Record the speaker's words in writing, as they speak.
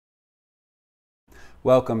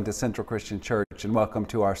Welcome to Central Christian Church and welcome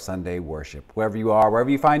to our Sunday worship. Wherever you are, wherever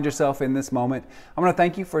you find yourself in this moment, I want to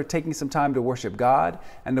thank you for taking some time to worship God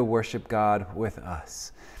and to worship God with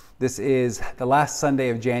us. This is the last Sunday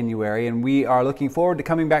of January, and we are looking forward to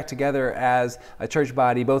coming back together as a church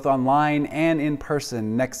body, both online and in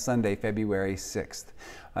person, next Sunday, February 6th.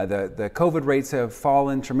 The COVID rates have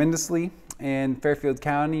fallen tremendously in Fairfield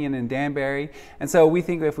County and in Danbury. And so we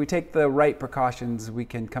think if we take the right precautions, we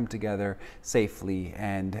can come together safely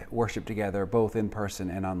and worship together both in person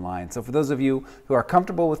and online. So for those of you who are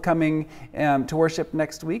comfortable with coming to worship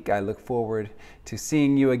next week, I look forward to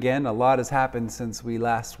seeing you again. A lot has happened since we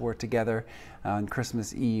last were together on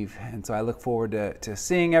Christmas Eve. And so I look forward to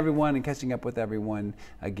seeing everyone and catching up with everyone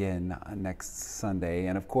again next Sunday.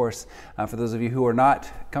 And of course, for those of you who are not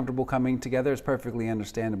comfortable coming together, it's perfectly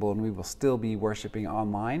understandable, and we will still be worshiping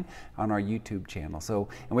online on our YouTube channel. So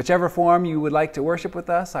in whichever form you would like to worship with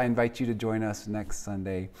us, I invite you to join us next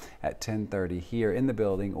Sunday at 10:30 here in the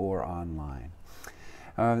building or online.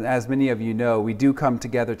 As many of you know, we do come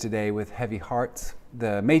together today with heavy hearts.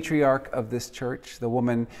 The matriarch of this church, the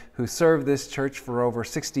woman who served this church for over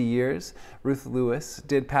 60 years, Ruth Lewis,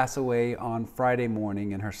 did pass away on Friday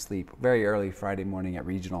morning in her sleep, very early Friday morning at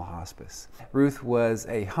Regional Hospice. Ruth was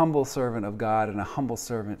a humble servant of God and a humble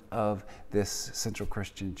servant of this Central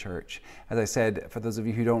Christian Church. As I said, for those of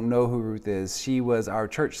you who don't know who Ruth is, she was our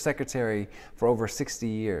church secretary for over 60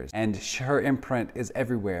 years, and her imprint is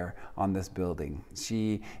everywhere on this building.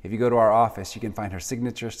 If you go to our office, you can find her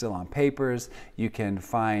signature still on papers. You can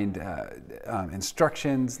find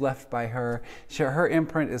instructions left by her. Her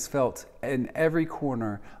imprint is felt in every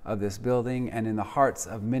corner of this building and in the hearts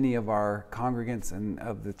of many of our congregants and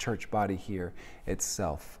of the church body here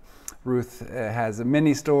itself. Ruth has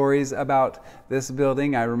many stories about this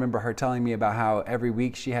building. I remember her telling me about how every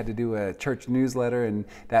week she had to do a church newsletter, and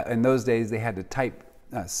that in those days they had to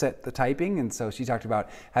set the typing, and so she talked about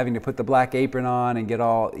having to put the black apron on and get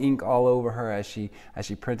ink all over her as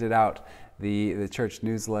she printed out the church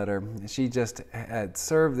newsletter. She just had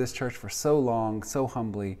served this church for so long, so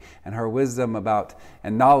humbly, and her wisdom about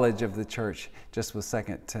and knowledge of the church just was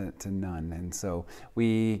second to none. And so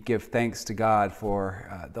we give thanks to God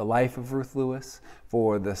for the life of Ruth Lewis,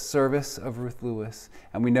 for the service of Ruth Lewis,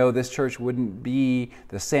 and we know this church wouldn't be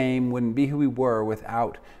the same, wouldn't be who we were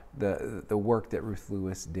without the work that Ruth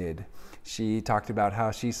Lewis did. She talked about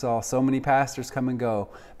how she saw so many pastors come and go,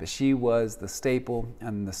 but she was the staple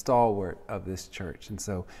and the stalwart of this church. And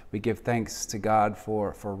so we give thanks to God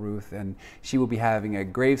for Ruth, and she will be having a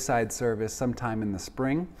graveside service sometime in the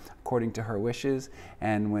spring, according to her wishes.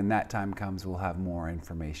 And when that time comes, we'll have more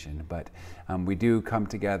information. But we do come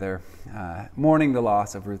together mourning the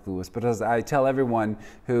loss of Ruth Lewis. But as I tell everyone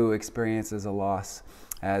who experiences a loss,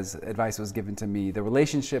 as advice was given to me, the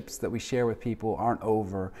relationships that we share with people aren't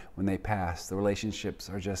over when they pass. The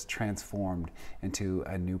relationships are just transformed into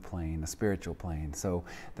a new plane, a spiritual plane. So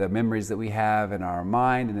the memories that we have in our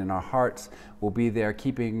mind and in our hearts will be there,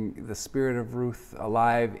 keeping the spirit of Ruth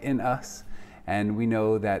alive in us. And we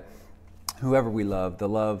know that whoever we love, the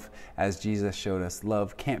love as Jesus showed us,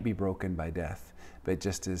 love can't be broken by death, but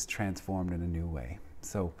just is transformed in a new way.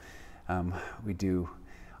 So we do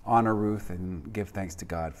honor Ruth and give thanks to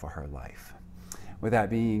God for her life. With that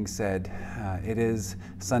being said, it is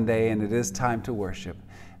Sunday and it is time to worship.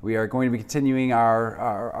 We are going to be continuing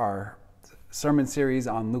our sermon series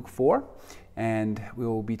on Luke 4, and we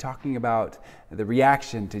will be talking about the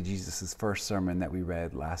reaction to Jesus' first sermon that we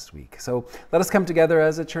read last week. So let us come together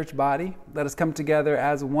as a church body. Let us come together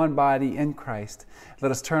as one body in Christ. Let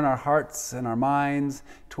us turn our hearts and our minds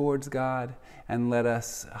towards God, and let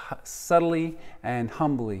us subtly and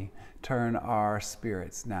humbly turn our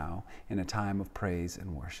spirits now in a time of praise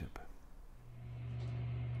and worship.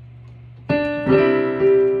 In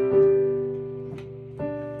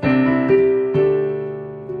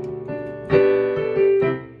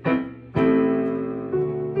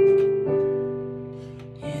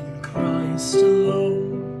Christ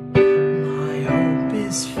alone, my hope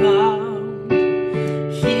is found.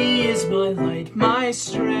 He is my light, my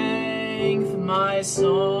strength, my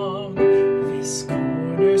song. This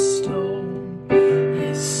cornerstone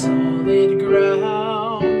is solid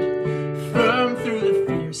ground, firm through the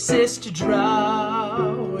fiercest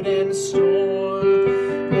drought and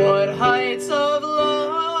storm. What heights of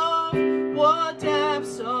love, what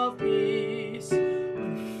depths of peace,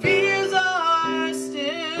 when fears are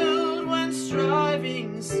stilled, when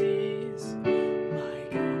striving cease. My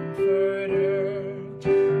comforter,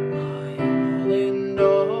 my all in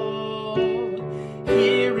all,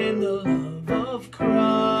 here in the love of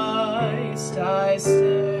Christ I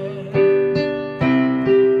stand.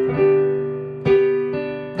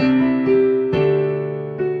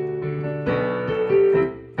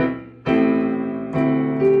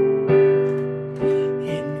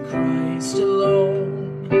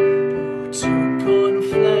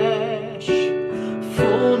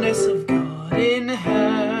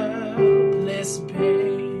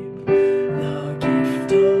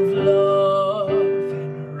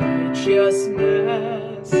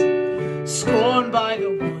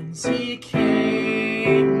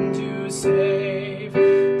 came to save,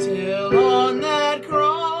 till on that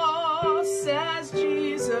cross as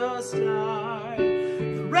Jesus died,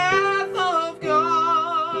 the wrath of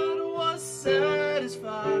God was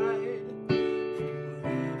satisfied. For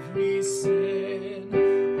every sin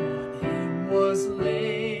on him was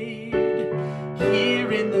laid,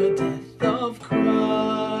 here in the death of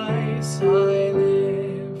Christ I live.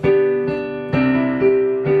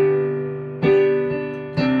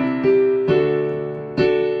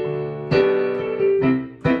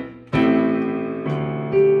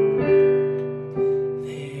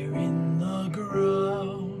 There in the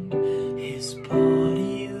ground his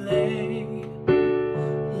body lay,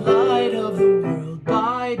 light of the world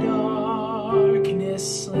by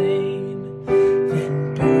darkness slain,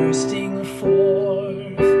 then bursting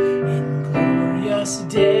forth in glorious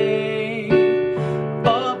day,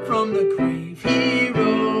 up from the grave he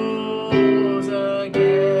rose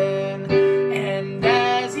again, and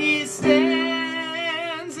as he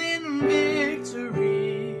stands in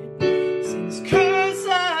victory, sin's curse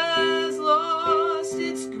has lost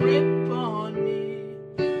its grip on me,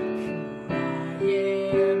 for I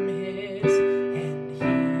am his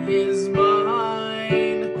and he is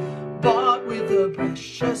mine, bought with the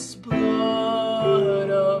precious blood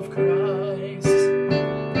of Christ.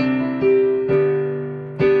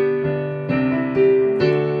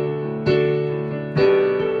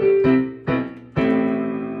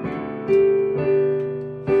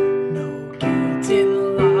 No guilt in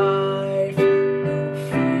life, no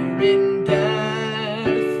fear in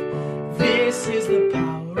death, this is the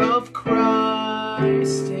power of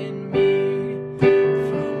Christ in me.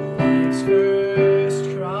 From life's first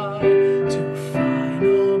cry to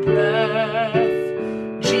final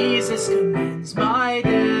breath, Jesus commands my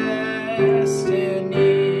destiny.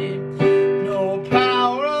 No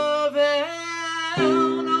power of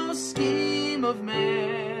hell, no scheme of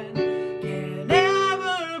man can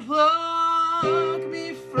ever pluck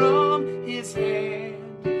me from his hand,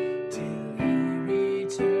 till he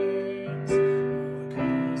returns or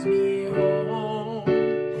calls me home.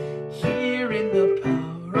 Here in the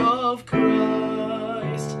power of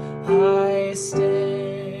Christ I stand.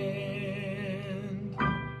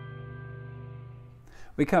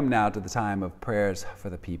 We come now to the time of prayers for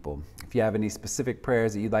the people. If you have any specific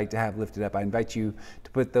prayers that you'd like to have lifted up, I invite you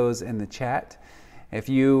to put those in the chat. If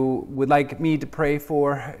you would like me to pray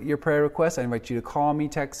for your prayer requests, I invite you to call me,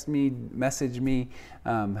 text me, message me.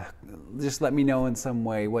 Just let me know in some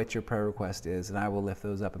way what your prayer request is, and I will lift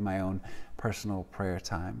those up in my own personal prayer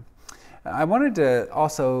time. I wanted to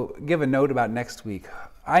also give a note about next week.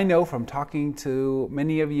 I know from talking to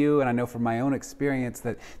many of you, and I know from my own experience,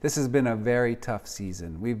 that this has been a very tough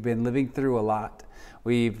season. We've been living through a lot.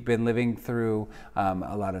 We've been living through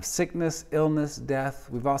a lot of sickness, illness, death.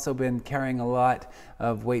 We've also been carrying a lot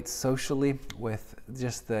of weight socially with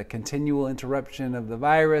just the continual interruption of the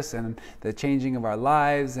virus and the changing of our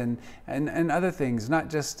lives and other things, not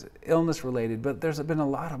just illness related, but there's been a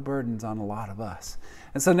lot of burdens on a lot of us.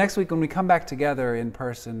 And so next week when we come back together in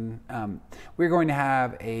person, we're going to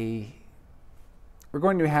have a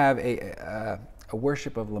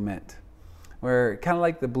worship of lament. We're kind of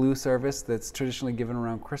like the blue service that's traditionally given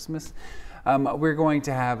around Christmas. We're going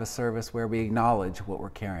to have a service where we acknowledge what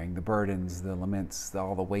we're carrying, the burdens, the laments,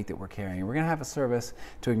 all the weight that we're carrying. We're going to have a service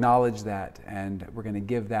to acknowledge that, and we're going to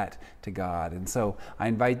give that to God. And so I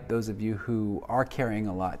invite those of you who are carrying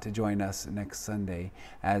a lot to join us next Sunday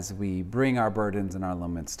as we bring our burdens and our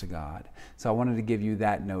laments to God. So I wanted to give you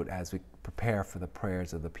that note as we prepare for the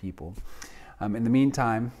prayers of the people. In the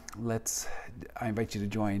meantime, I invite you to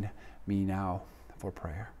join me now for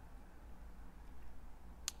prayer.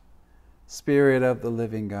 Spirit of the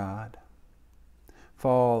living God,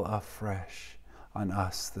 fall afresh on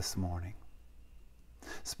us this morning.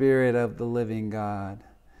 Spirit of the living God,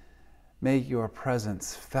 make your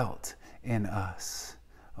presence felt in us,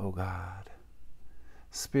 O God.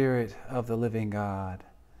 Spirit of the living God,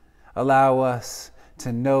 allow us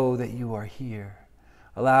to know that you are here.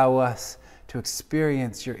 Allow us to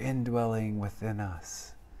experience your indwelling within us.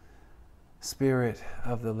 Spirit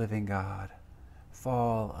of the living God,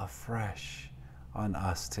 fall afresh on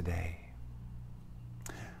us today.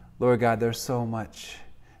 Lord God, there's so much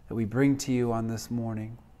that we bring to you on this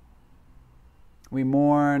morning. We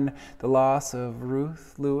mourn the loss of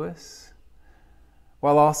Ruth Lewis,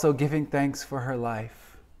 while also giving thanks for her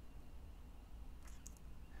life.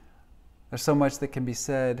 There's so much that can be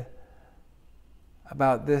said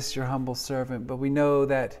about this, your humble servant, but we know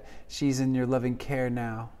that she's in your loving care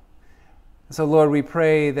now. So, Lord, we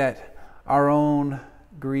pray that our own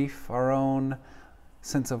grief, our own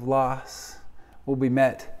sense of loss will be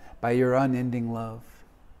met by your unending love.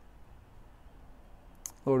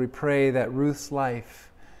 Lord, we pray that Ruth's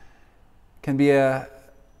life can be a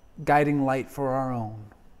guiding light for our own.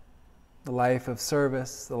 The life of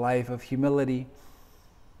service, the life of humility,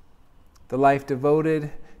 the life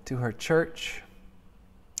devoted to her church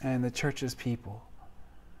and the church's people.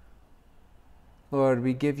 Lord,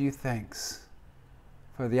 we give you thanks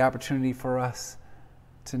for the opportunity for us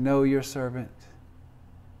to know your servant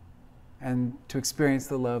and to experience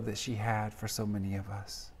the love that she had for so many of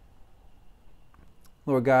us.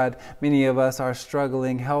 Lord God, many of us are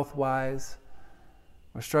struggling health-wise.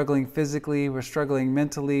 We're struggling physically, we're struggling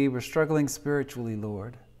mentally, we're struggling spiritually,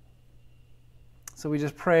 Lord. So we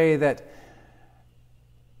just pray that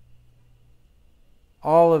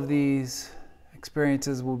all of these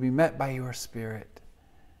experiences will be met by your Spirit,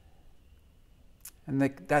 and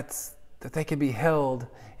that they can be held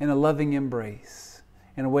in a loving embrace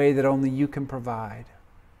in a way that only you can provide.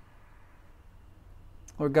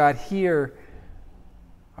 Lord God, hear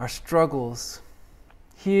our struggles,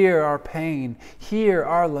 hear our pain, hear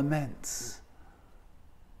our laments.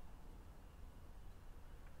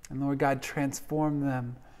 And Lord God, transform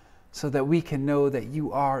them so that we can know that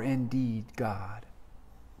you are indeed God.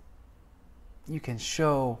 You can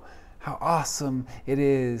show how awesome it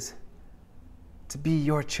is to be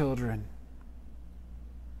your children.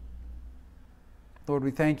 Lord,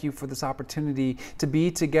 we thank you for this opportunity to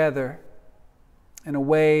be together in a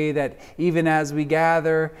way that even as we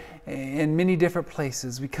gather in many different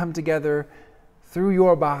places, we come together through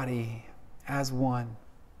your body as one.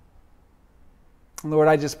 Lord,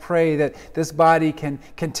 I just pray that this body can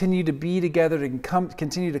continue to be together, and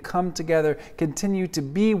continue to come together, continue to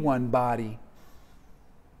be one body,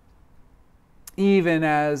 even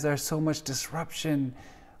as there's so much disruption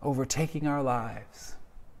overtaking our lives.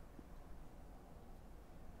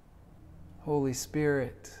 Holy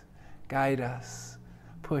Spirit, guide us,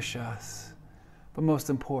 push us, but most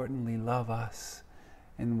importantly, love us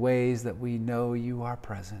in ways that we know you are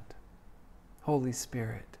present. Holy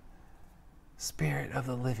Spirit, Spirit of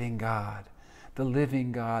the living God,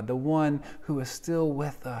 the one who is still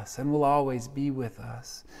with us and will always be with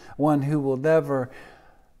us, one who will never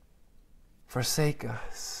forsake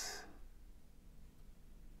us.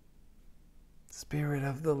 Spirit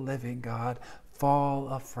of the living God, fall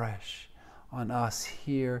afresh on us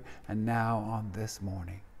here and now on this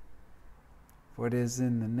morning. For it is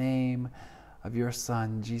in the name of your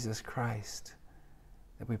Son, Jesus Christ,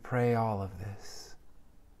 that we pray all of this.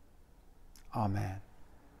 Amen.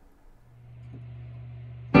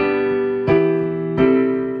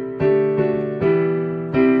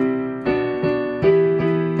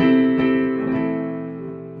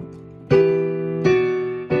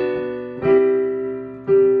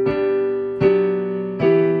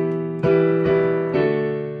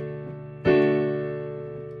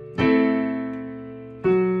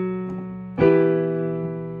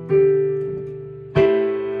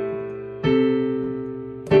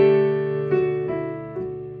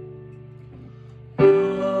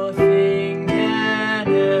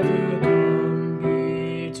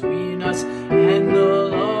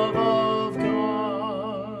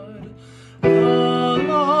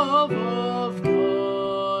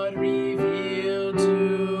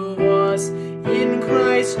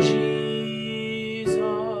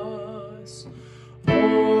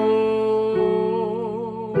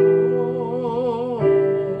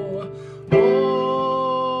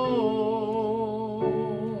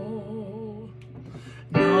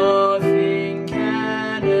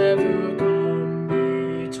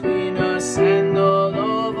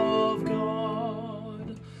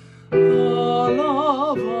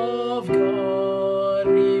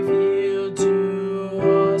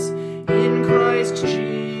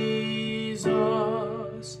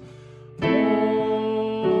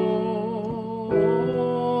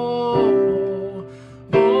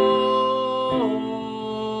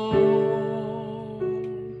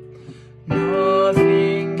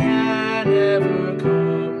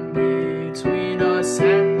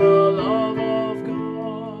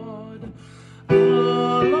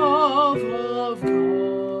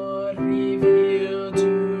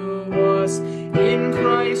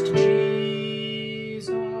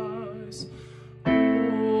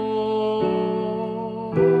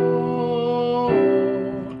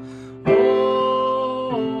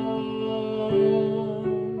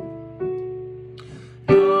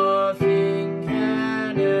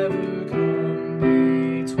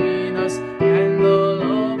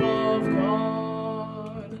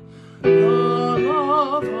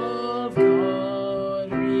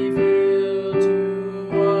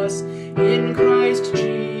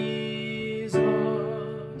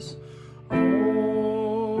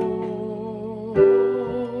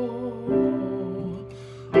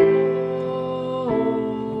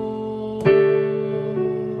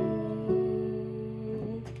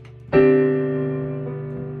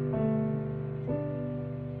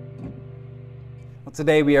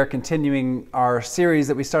 Today we are continuing our series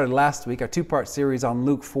that we started last week, our two-part series on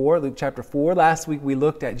Luke chapter 4. Last week we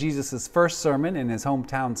looked at Jesus' first sermon in his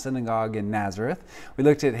hometown synagogue in Nazareth. We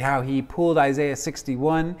looked at how he pulled Isaiah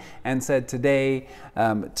 61 and said, today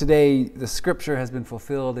the scripture has been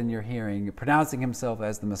fulfilled in your hearing, pronouncing himself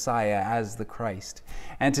as the Messiah, as the Christ.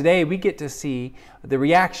 And today we get to see the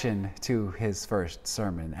reaction to his first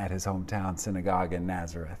sermon at his hometown synagogue in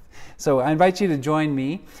Nazareth. So I invite you to join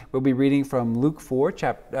me. We'll be reading from Luke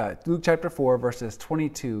chapter 4, verses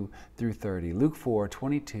 22 through 30. Luke 4,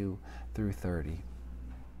 22 through 30.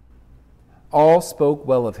 All spoke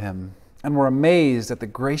well of him and were amazed at the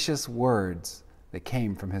gracious words that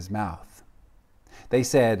came from his mouth. They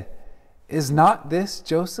said, "Is not this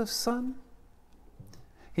Joseph's son?"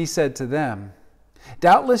 He said to them,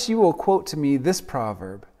 "Doubtless you will quote to me this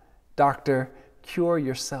proverb, 'Doctor, cure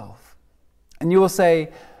yourself.' And you will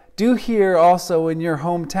say, 'Do here also in your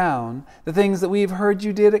hometown the things that we have heard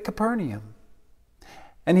you did at Capernaum.'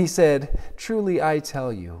 And he said, 'Truly I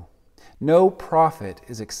tell you, no prophet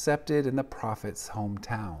is accepted in the prophet's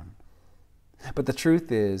hometown. But the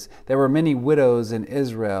truth is, there were many widows in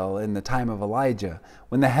Israel in the time of Elijah,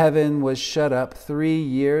 when the heaven was shut up 3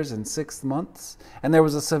 years and 6 months, and there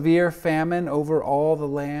was a severe famine over all the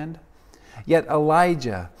land. Yet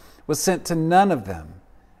Elijah was sent to none of them,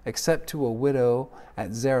 except to a widow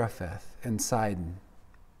at Zarephath in Sidon.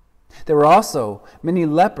 There were also many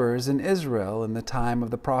lepers in Israel in the time of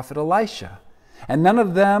the prophet Elisha, and none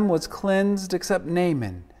of them was cleansed except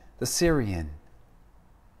Naaman the Syrian.'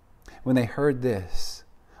 When they heard this,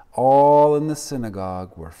 all in the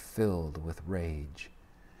synagogue were filled with rage.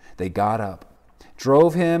 They got up,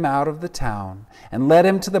 drove him out of the town, and led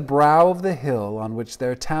him to the brow of the hill on which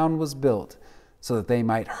their town was built, so that they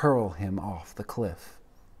might hurl him off the cliff.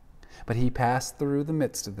 But he passed through the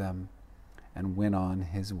midst of them and went on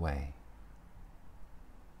his way."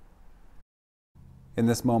 In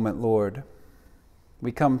this moment, Lord,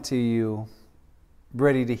 we come to you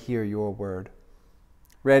ready to hear your word,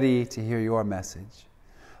 ready to hear your message.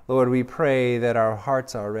 Lord, we pray that our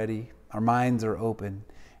hearts are ready, our minds are open,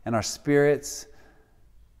 and our spirits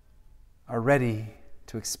are ready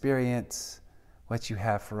to experience what you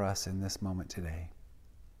have for us in this moment today.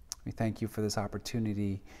 We thank you for this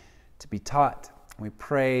opportunity to be taught. We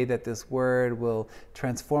pray that this word will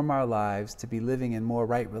transform our lives to be living in more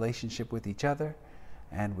right relationship with each other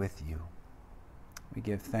and with you. We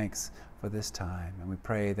give thanks for this time, and we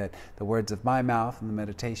pray that the words of my mouth and the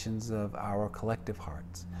meditations of our collective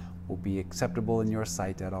hearts will be acceptable in your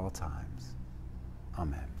sight at all times.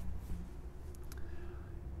 Amen.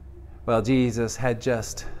 Well, Jesus had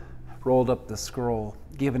just rolled up the scroll,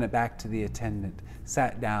 given it back to the attendant,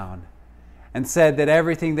 sat down, and said that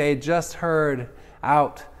everything they had just heard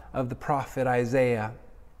out of the prophet Isaiah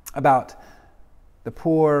about the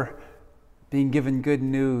poor being given good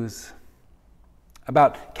news,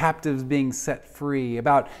 about captives being set free,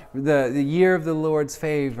 about the year of the Lord's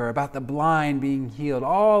favor, about the blind being healed,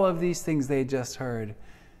 all of these things they had just heard.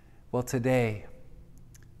 Well, today,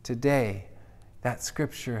 that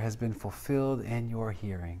scripture has been fulfilled in your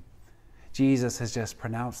hearing. Jesus has just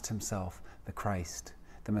pronounced himself the Christ,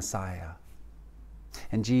 the Messiah.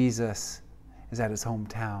 And Jesus is at his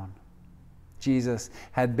hometown. Jesus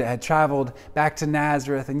had traveled back to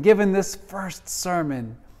Nazareth and given this first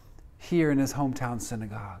sermon here in his hometown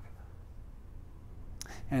synagogue.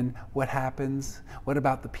 And what happens? What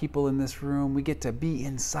about the people in this room? We get to be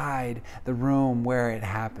inside the room where it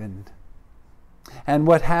happened. And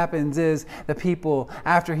what happens is the people,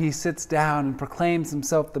 after he sits down and proclaims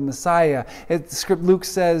himself the Messiah, Luke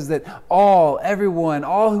says that everyone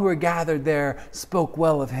who were gathered there spoke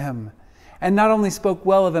well of him. And not only spoke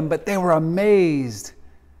well of him, but they were amazed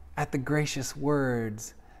at the gracious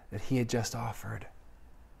words that he had just offered.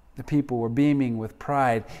 The people were beaming with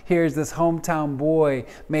pride. Here's this hometown boy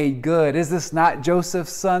made good. Is this not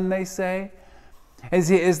Joseph's son, they say?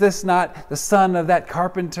 Is this not the son of that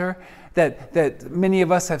carpenter that many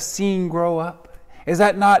of us have seen grow up? Is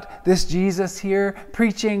that not this Jesus here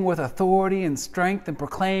preaching with authority and strength and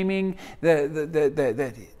proclaiming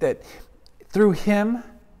that through him,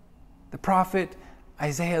 the prophet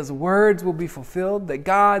Isaiah's words will be fulfilled, that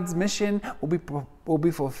God's mission will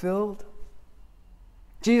be fulfilled?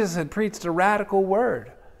 Jesus had preached a radical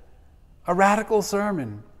word, a radical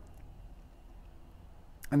sermon.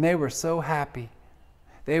 And they were so happy.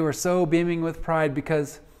 They were so beaming with pride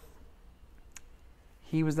because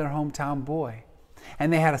he was their hometown boy.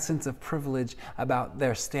 And they had a sense of privilege about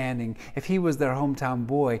their standing. If he was their hometown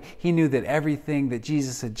boy, he knew that everything that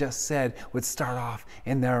Jesus had just said would start off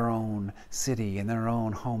in their own city, in their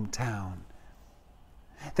own hometown.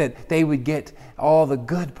 That they would get all the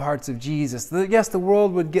good parts of Jesus. Yes, the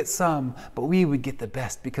world would get some, but we would get the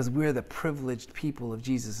best because we're the privileged people of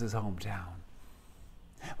Jesus' hometown.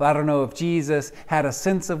 Well, I don't know if Jesus had a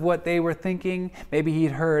sense of what they were thinking. Maybe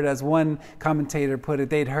he'd heard, as one commentator put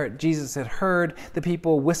it, Jesus had heard the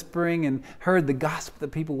people whispering and heard the gospel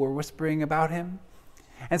that people were whispering about him.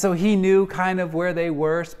 And so he knew kind of where they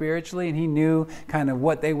were spiritually, and he knew kind of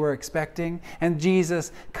what they were expecting. And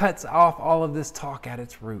Jesus cuts off all of this talk at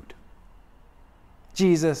its root.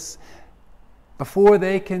 Jesus, before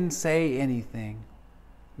they can say anything,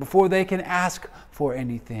 before they can ask for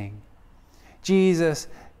anything, Jesus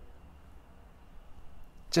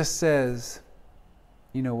just says,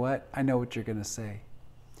 you know what? I know what you're going to say.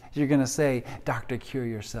 You're going to say, doctor, cure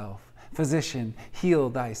yourself. Physician,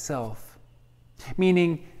 heal thyself.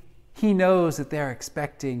 Meaning, he knows that they're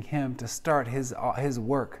expecting him to start his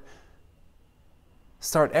work.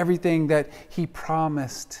 Start everything that he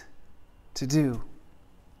promised to do.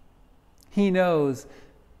 He knows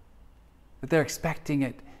that they're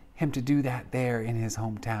expecting him to do that there in his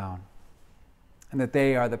hometown. And that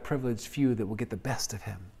they are the privileged few that will get the best of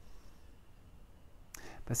him.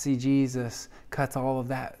 But see, Jesus cuts all of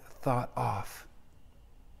that thought off.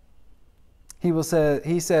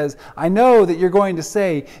 He says, I know that you're going to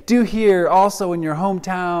say, do here also in your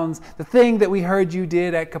hometowns the thing that we heard you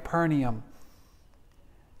did at Capernaum.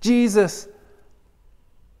 Jesus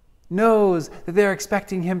knows that they're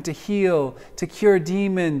expecting him to heal, to cure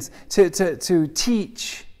demons, to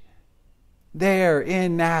teach there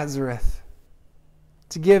in Nazareth.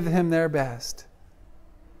 To give him their best.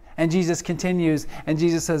 And Jesus continues, and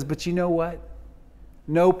Jesus says, but you know what?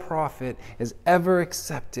 No prophet is ever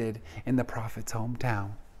accepted in the prophet's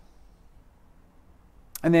hometown.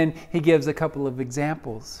 And then he gives a couple of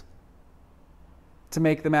examples to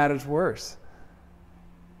make the matters worse.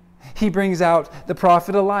 He brings out the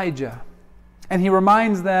prophet Elijah. And he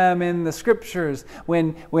reminds them in the scriptures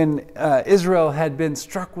when Israel had been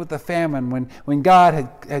struck with a famine, when God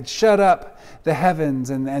had shut up the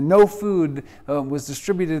heavens and no food was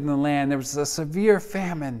distributed in the land. There was a severe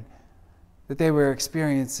famine that they were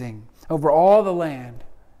experiencing over all the land.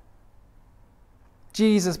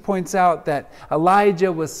 Jesus points out that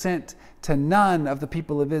Elijah was sent to none of the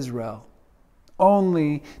people of Israel,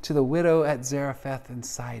 only to the widow at Zarephath in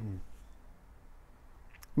Sidon.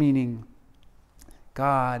 Meaning,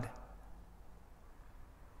 God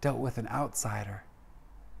dealt with an outsider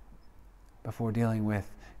before dealing with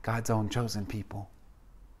God's own chosen people.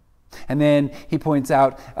 And then he points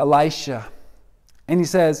out Elisha. And he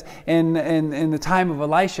says, in the time of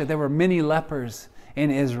Elisha, there were many lepers in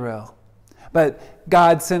Israel. But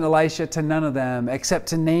God sent Elisha to none of them except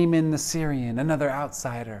to Naaman the Syrian, another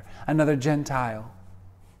outsider, another Gentile.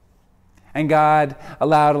 And God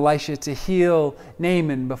allowed Elisha to heal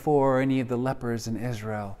Naaman before any of the lepers in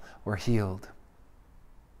Israel were healed.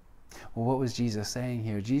 Well, what was Jesus saying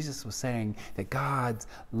here? Jesus was saying that God's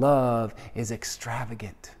love is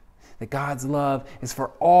extravagant. That God's love is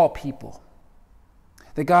for all people.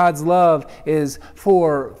 That God's love is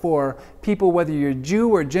for people, whether you're Jew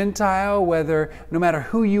or Gentile, no matter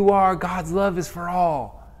who you are, God's love is for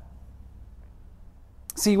all.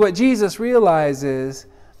 See, what Jesus realizes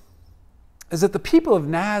is that the people of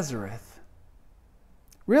Nazareth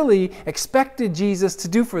really expected Jesus to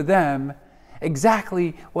do for them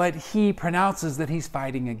exactly what he pronounces that he's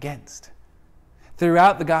fighting against.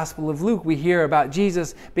 Throughout the Gospel of Luke, we hear about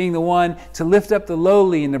Jesus being the one to lift up the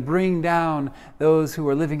lowly and to bring down those who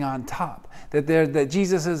are living on top. That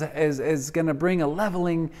Jesus is going to bring a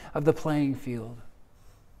leveling of the playing field.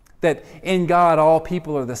 That in God all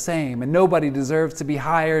people are the same, and nobody deserves to be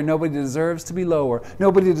higher, nobody deserves to be lower.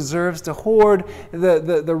 Nobody deserves to hoard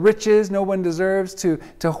the riches, no one deserves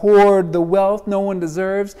to hoard the wealth, no one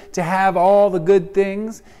deserves to have all the good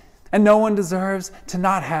things, and no one deserves to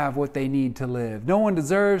not have what they need to live. No one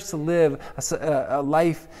deserves to live a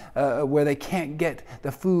life where they can't get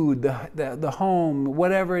the food, the home,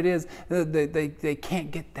 whatever it is, they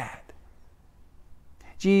can't get that.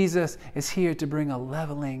 Jesus is here to bring a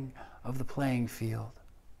leveling of the playing field.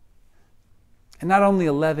 And not only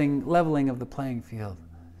a leveling of the playing field,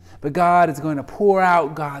 but God is going to pour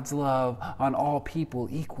out God's love on all people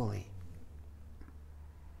equally.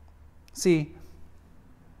 See,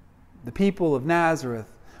 the people of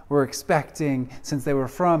Nazareth were expecting, since they were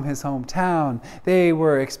from his hometown, they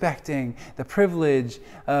were expecting the privilege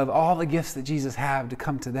of all the gifts that Jesus had to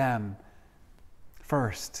come to them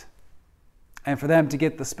first. And for them to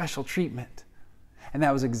get the special treatment. And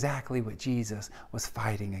that was exactly what Jesus was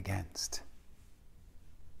fighting against.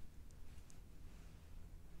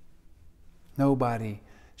 Nobody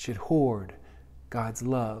should hoard God's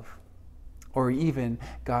love, or even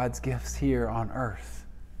God's gifts here on earth.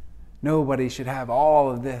 Nobody should have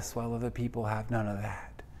all of this while other people have none of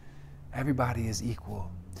that. Everybody is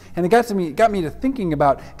equal. And it got me to thinking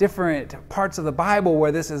about different parts of the Bible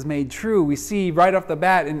where this is made true. We see right off the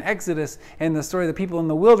bat in Exodus, in the story of the people in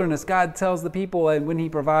the wilderness, God tells the people, and when He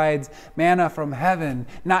provides manna from heaven,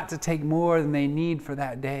 not to take more than they need for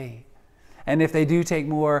that day. And if they do take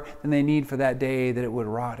more than they need for that day, that it would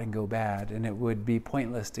rot and go bad, and it would be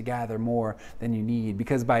pointless to gather more than you need,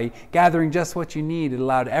 because by gathering just what you need, it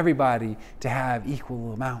allowed everybody to have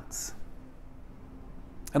equal amounts.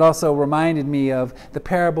 It also reminded me of the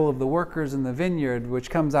parable of the workers in the vineyard, which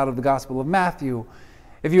comes out of the Gospel of Matthew.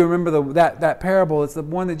 If you remember that parable, it's the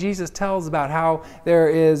one that Jesus tells about how there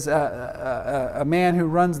is a man who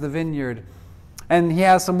runs the vineyard, and he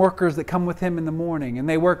has some workers that come with him in the morning, and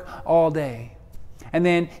they work all day. And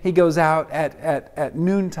then he goes out at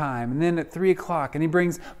noontime, and then at 3 o'clock, and he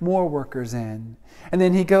brings more workers in. And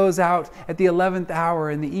then he goes out at the 11th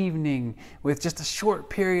hour in the evening with just a short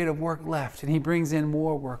period of work left, and he brings in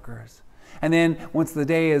more workers. And then once the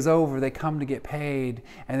day is over, they come to get paid,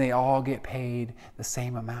 and they all get paid the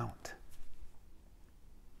same amount.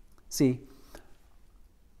 See,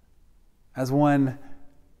 as one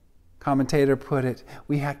commentator put it,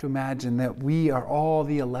 we have to imagine that we are all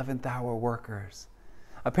the 11th hour workers.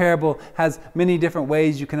 A parable has many different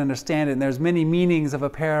ways you can understand it, and there's many meanings of a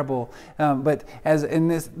parable. But as in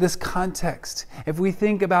this context, if we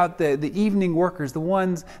think about the evening workers, the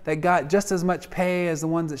ones that got just as much pay as the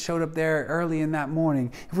ones that showed up there early in that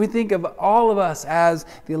morning, if we think of all of us as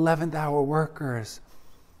the 11th hour workers,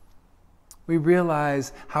 we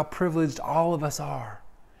realize how privileged all of us are,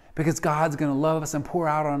 because God's going to love us and pour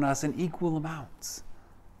out on us in equal amounts.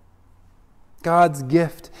 God's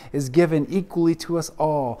gift is given equally to us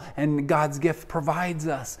all, and God's gift provides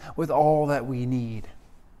us with all that we need.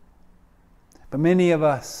 But many of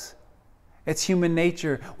us, it's human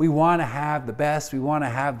nature. We want to have the best. We want to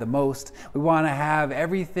have the most. We want to have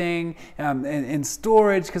everything in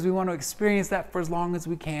storage because we want to experience that for as long as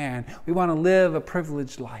we can. We want to live a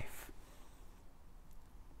privileged life,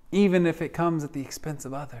 even if it comes at the expense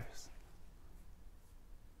of others.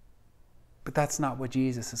 But that's not what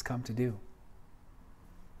Jesus has come to do.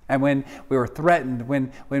 And when we were threatened,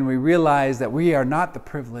 when we realized that we are not the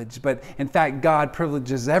privileged, but in fact God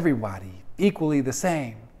privileges everybody equally the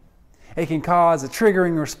same, it can cause a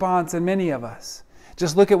triggering response in many of us.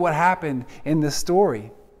 Just look at what happened in this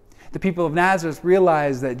story. The people of Nazareth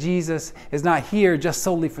realized that Jesus is not here just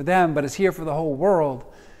solely for them, but is here for the whole world.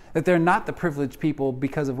 That they're not the privileged people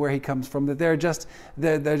because of where He comes from, that they're just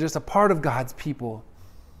a part of God's people.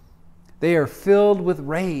 They are filled with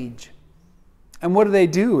rage. And what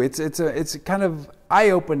do? It's kind of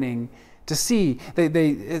eye-opening to see.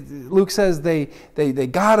 Luke says they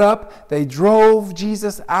got up, they drove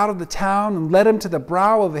Jesus out of the town and led Him to the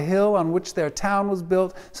brow of a hill on which their town was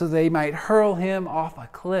built so they might hurl Him off a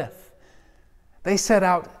cliff. They set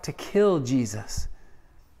out to kill Jesus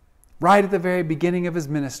right at the very beginning of His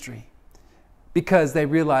ministry, because they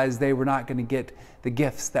realized they were not going to get the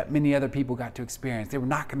gifts that many other people got to experience. They were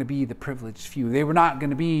not going to be the privileged few. They were not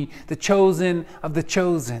going to be the chosen of the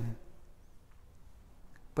chosen.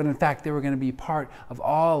 But in fact, they were going to be part of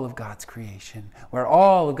all of God's creation, where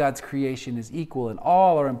all of God's creation is equal and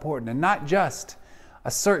all are important, and not just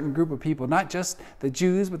a certain group of people, not just the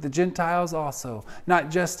Jews, but the Gentiles also.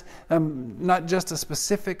 Not just a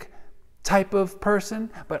specific type of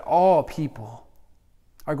person, but all people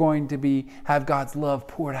are going to have God's love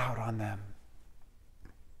poured out on them.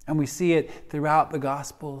 And we see it throughout the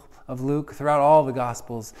Gospel of Luke, throughout all the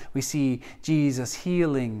Gospels. We see Jesus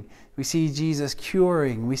healing, we see Jesus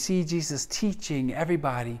curing, we see Jesus teaching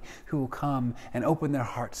everybody who will come and open their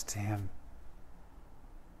hearts to Him.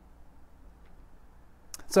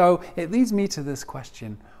 So it leads me to this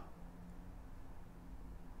question.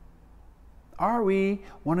 Are we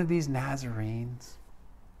one of these Nazarenes,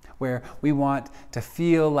 where we want to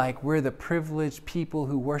feel like we're the privileged people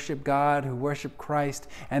who worship God, who worship Christ,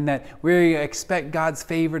 and that we expect God's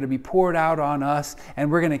favor to be poured out on us,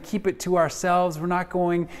 and we're going to keep it to ourselves? We're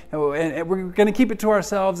going to keep it to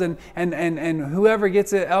ourselves, and whoever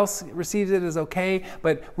gets it else receives it is okay,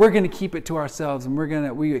 but we're going to keep it to ourselves, and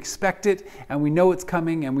we expect it, and we know it's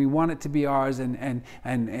coming, and we want it to be ours, and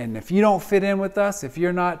if you don't fit in with us, if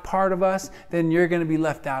you're not part of us, then you're going to be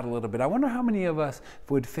left out a little bit. I wonder how many of us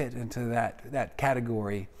would fit into that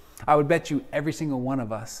category. I would bet you every single one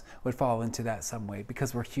of us would fall into that some way,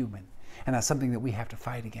 because we're human, and that's something that we have to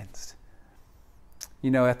fight against.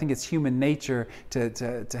 You know, I think it's human nature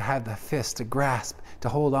to have the fist, to grasp, to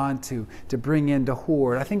hold on to bring in, to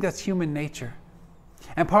hoard. I think that's human nature.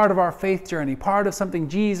 And part of our faith journey, part of something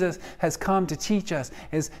Jesus has come to teach us,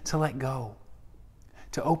 is to let go,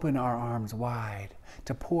 to open our arms wide,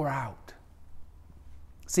 to pour out.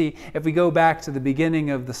 See, if we go back to the beginning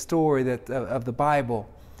of the story of the Bible,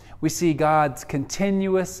 we see God's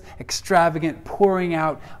continuous, extravagant pouring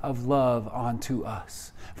out of love onto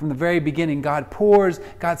us. From the very beginning, God pours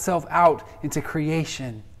God's self out into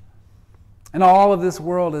creation. And all of this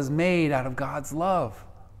world is made out of God's love.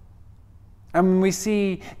 And we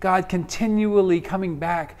see God continually coming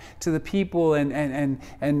back to the people and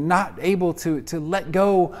not able to let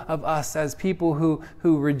go of us as people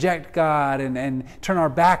who reject God and turn our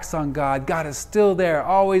backs on God. God is still there,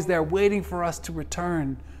 always there, waiting for us to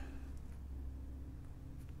return.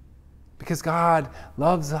 Because God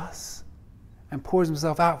loves us and pours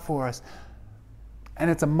himself out for us.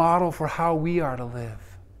 And it's a model for how we are to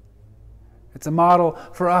live. It's a model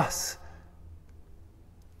for us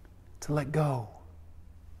to let go,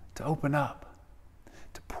 to open up,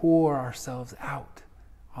 to pour ourselves out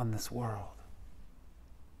on this world.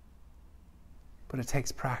 But it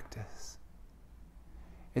takes practice.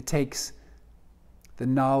 It takes the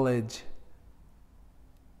knowledge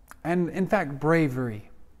and, in fact, bravery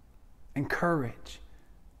and courage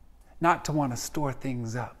not to want to store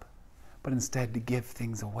things up, but instead to give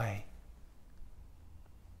things away.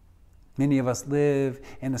 Many of us live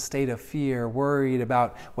in a state of fear, worried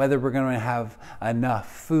about whether we're going to have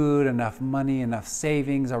enough food, enough money, enough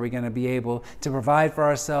savings. Are we going to be able to provide for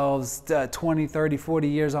ourselves 20, 30, 40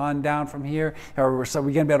 years on down from here? Or are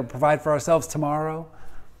we going to be able to provide for ourselves tomorrow?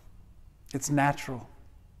 It's natural.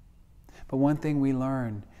 But one thing we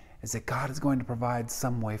learn is that God is going to provide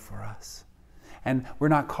some way for us. And we're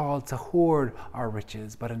not called to hoard our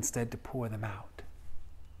riches, but instead to pour them out.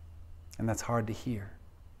 And that's hard to hear.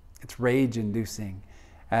 It's rage-inducing,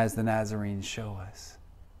 as the Nazarenes show us.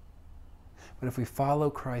 But if we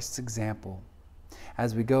follow Christ's example,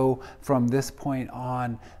 as we go from this point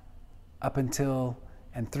on up until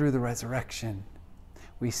and through the resurrection,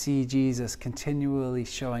 we see Jesus continually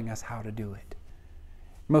showing us how to do it.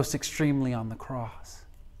 Most extremely on the cross.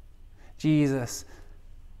 Jesus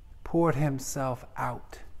poured himself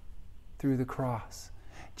out through the cross.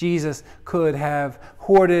 Jesus could have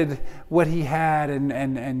hoarded what he had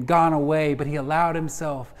and gone away, but he allowed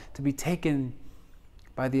himself to be taken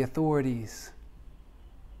by the authorities.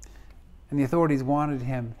 And the authorities wanted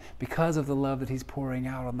him because of the love that he's pouring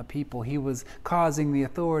out on the people. He was causing the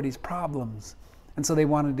authorities problems, and so they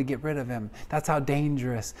wanted to get rid of him. That's how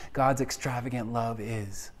dangerous God's extravagant love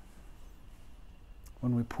is.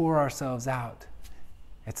 When we pour ourselves out,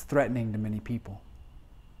 it's threatening to many people.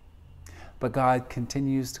 But God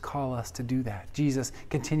continues to call us to do that. Jesus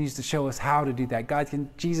continues to show us how to do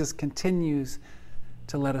that. Jesus continues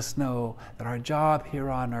to let us know that our job here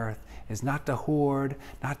on earth is not to hoard,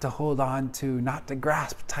 not to hold on to, not to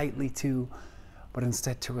grasp tightly to, but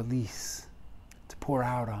instead to release, to pour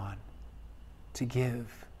out on, to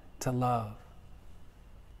give, to love.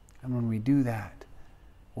 And when we do that,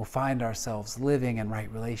 we'll find ourselves living in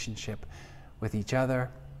right relationship with each other,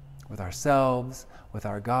 with ourselves, with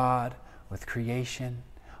our God, with creation.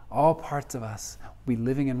 All parts of us will be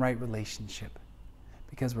living in right relationship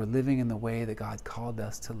because we're living in the way that God called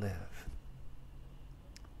us to live.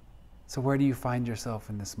 So where do you find yourself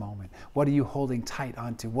in this moment? What are you holding tight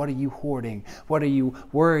onto? What are you hoarding? What are you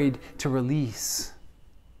worried to release?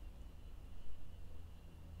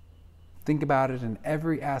 Think about it in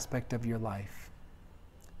every aspect of your life.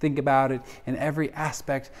 Think about it in every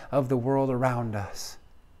aspect of the world around us.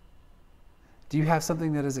 Do you have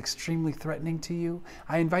something that is extremely threatening to you?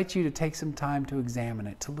 I invite you to take some time to examine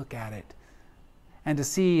it, to look at it, and to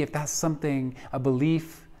see if that's something, a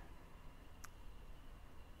belief,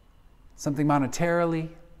 something monetarily,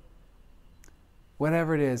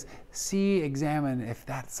 whatever it is. Examine if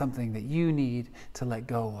that's something that you need to let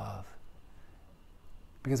go of.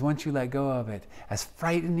 Because once you let go of it, as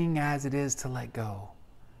frightening as it is to let go,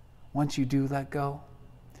 once you do let go,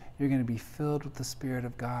 you're going to be filled with the Spirit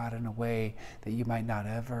of God in a way that you might not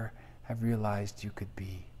ever have realized you could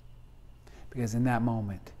be. Because in that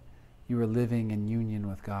moment, you are living in union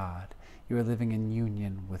with God. You are living in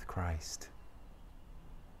union with Christ.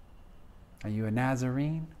 Are you a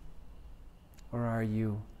Nazarene? Or are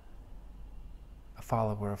you a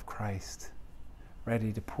follower of Christ,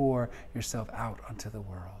 ready to pour yourself out onto the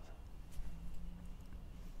world?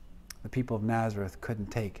 The people of Nazareth couldn't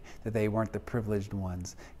take that they weren't the privileged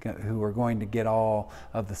ones who were going to get all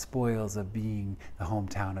of the spoils of being the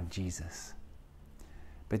hometown of Jesus.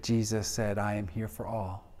 But Jesus said, I am here for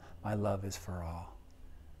all. My love is for all.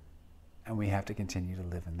 And we have to continue to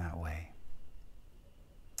live in that way.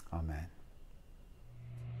 Amen.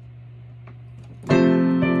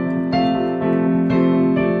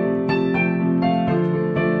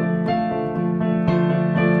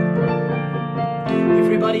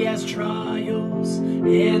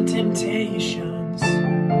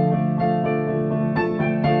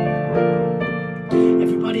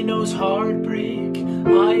 knows heartbreak,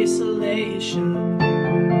 isolation.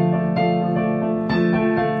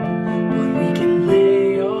 But we can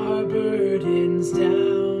lay our burdens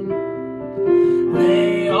down,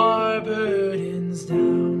 lay our burdens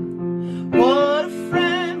down. What a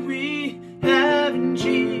friend we have in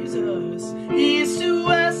Jesus. East to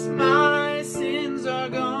west, my sins are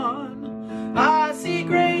gone. I see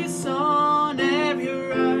grace on every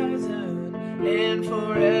horizon, and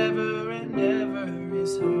forever and ever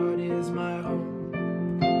His heart is my home.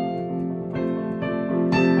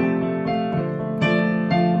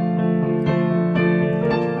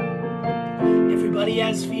 Everybody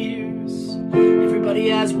has fears, everybody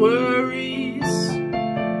has worries,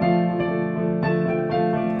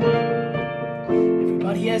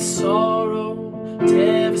 everybody has sorrow,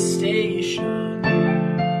 devastation.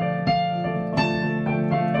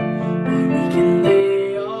 But we can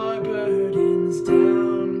lay our burdens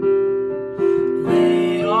down,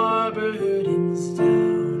 lay our burdens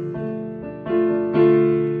down.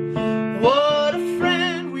 What a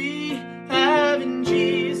friend we have in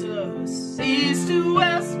Jesus. East to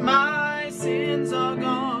west, my sins are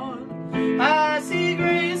gone. I see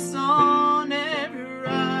grace on every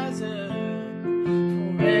horizon.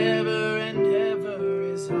 Forever and ever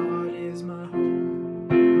His heart is my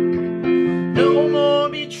home. No more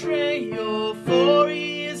betrayal, for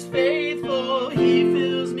He is faithful. He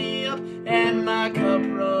fills me up and my cup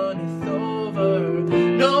runneth over.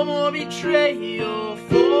 No more betrayal,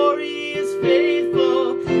 for He is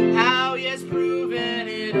faithful. How He has proven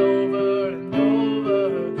it over and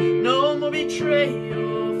over. No more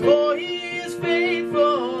betrayal, for He is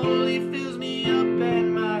faithful. He fills me up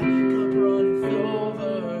and my cup runneth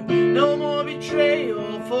over. No more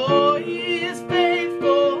betrayal, for He is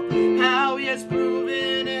faithful. How He has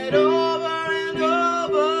proven it over and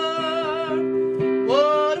over.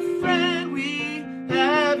 What a friend we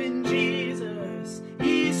have in Jesus.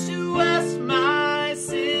 East to west, my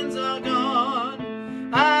sins are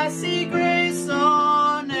gone. I see grace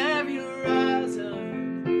on every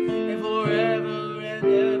horizon, and forever and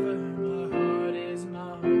ever my heart is my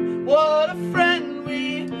home. What a friend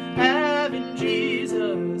we have in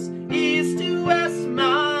Jesus. East to west,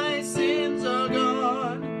 my sins are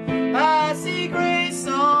gone. I see grace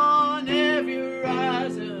on every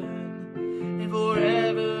horizon, and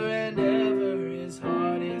forever and ever His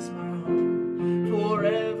heart is my home.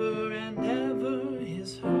 Forever and ever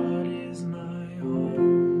His heart is my home.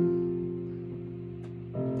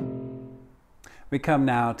 We come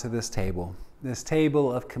now to this table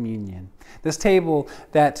of communion, this table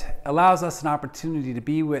that allows us an opportunity to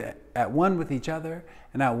be at one with each other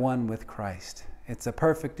and at one with Christ. It's a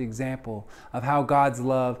perfect example of how God's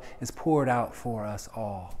love is poured out for us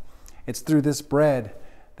all. It's through this bread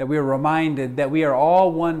that we are reminded that we are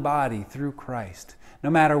all one body through Christ. No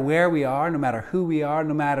matter where we are, no matter who we are,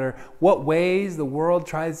 no matter what ways the world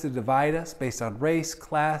tries to divide us based on race,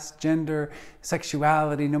 class, gender,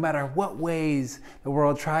 sexuality, no matter what ways the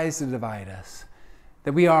world tries to divide us,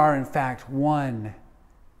 that we are in fact one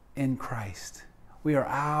in Christ. We are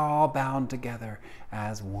all bound together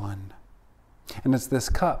as one. And it's this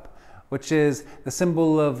cup, which is the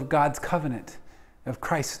symbol of God's covenant, of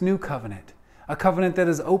Christ's new covenant, a covenant that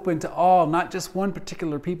is open to all, not just one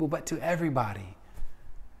particular people, but to everybody.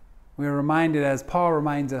 We are reminded, as Paul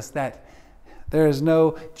reminds us, that there is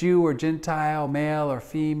no Jew or Gentile, male or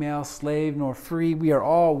female, slave nor free. We are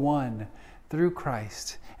all one through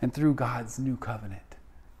Christ and through God's new covenant.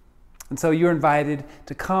 And so you're invited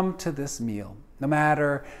to come to this meal. No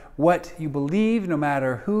matter what you believe, no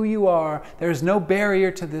matter who you are, there is no barrier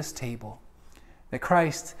to this table. That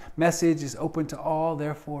Christ's message is open to all,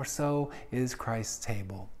 therefore so is Christ's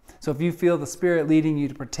table. So if you feel the Spirit leading you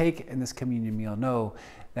to partake in this communion meal, know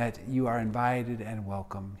that you are invited and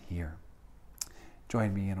welcome here.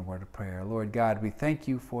 Join me in a word of prayer. Lord God, we thank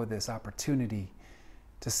you for this opportunity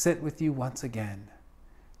to sit with you once again,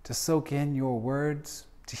 to soak in your words,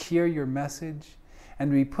 to hear your message, and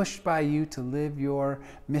to be pushed by you to live your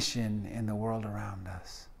mission in the world around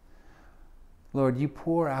us. Lord, you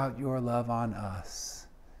pour out your love on us.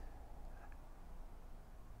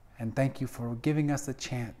 And thank you for giving us a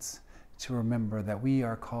chance to remember that we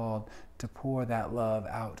are called to pour that love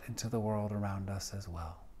out into the world around us as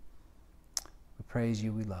well. We praise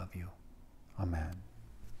you, we love you. Amen.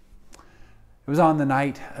 It was on the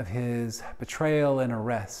night of his betrayal and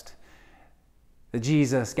arrest that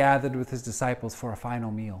Jesus gathered with his disciples for a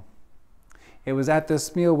final meal. It was at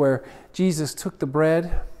this meal where Jesus took the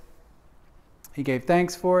bread, he gave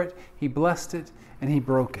thanks for it, he blessed it, and he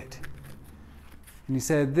broke it. And he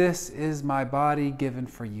said, "This is my body given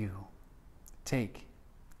for you. Take,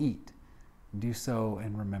 eat, Do so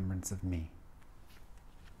in remembrance of me.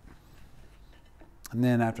 And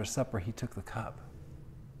then after supper, he took the cup.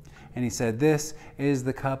 And he said, this is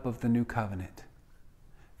the cup of the new covenant.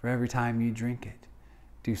 For every time you drink it,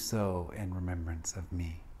 do so in remembrance of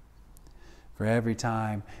me. For every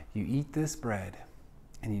time you eat this bread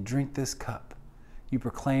and you drink this cup, you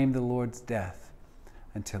proclaim the Lord's death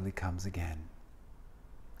until he comes again.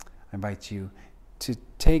 I invite you to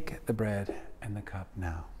take the bread and the cup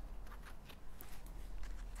now.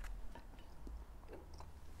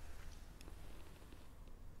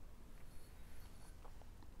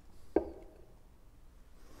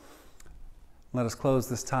 Let us close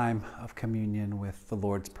this time of communion with the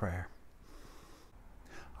Lord's Prayer.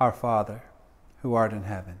 Our Father, who art in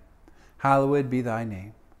heaven, hallowed be thy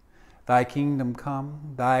name. Thy kingdom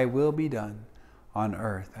come, thy will be done, on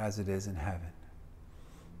earth as it is in heaven.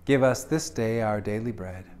 Give us this day our daily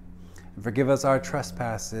bread, and forgive us our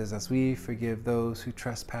trespasses as we forgive those who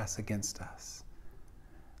trespass against us.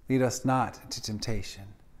 Lead us not into temptation,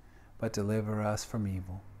 but deliver us from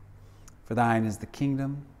evil. For thine is the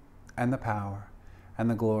kingdom, and the power, and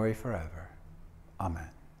the glory forever. Amen.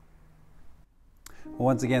 Well,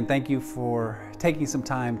 once again, thank you for taking some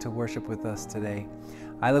time to worship with us today.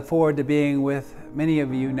 I look forward to being with many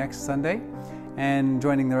of you next Sunday and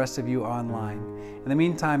joining the rest of you online. In the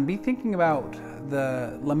meantime, be thinking about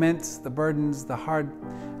the laments, the burdens, the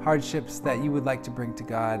hardships that you would like to bring to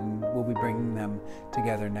God, and we'll be bringing them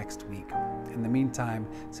together next week. In the meantime,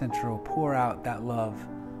 Central, pour out that love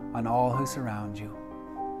on all who surround you.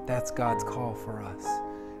 That's God's call for us.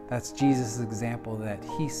 That's Jesus' example that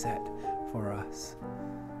he set for us.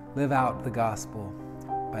 Live out the gospel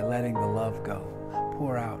by letting the love go.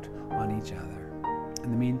 Pour out on each other. In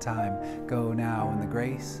the meantime, go now in the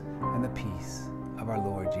grace and the peace of our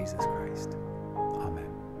Lord Jesus Christ.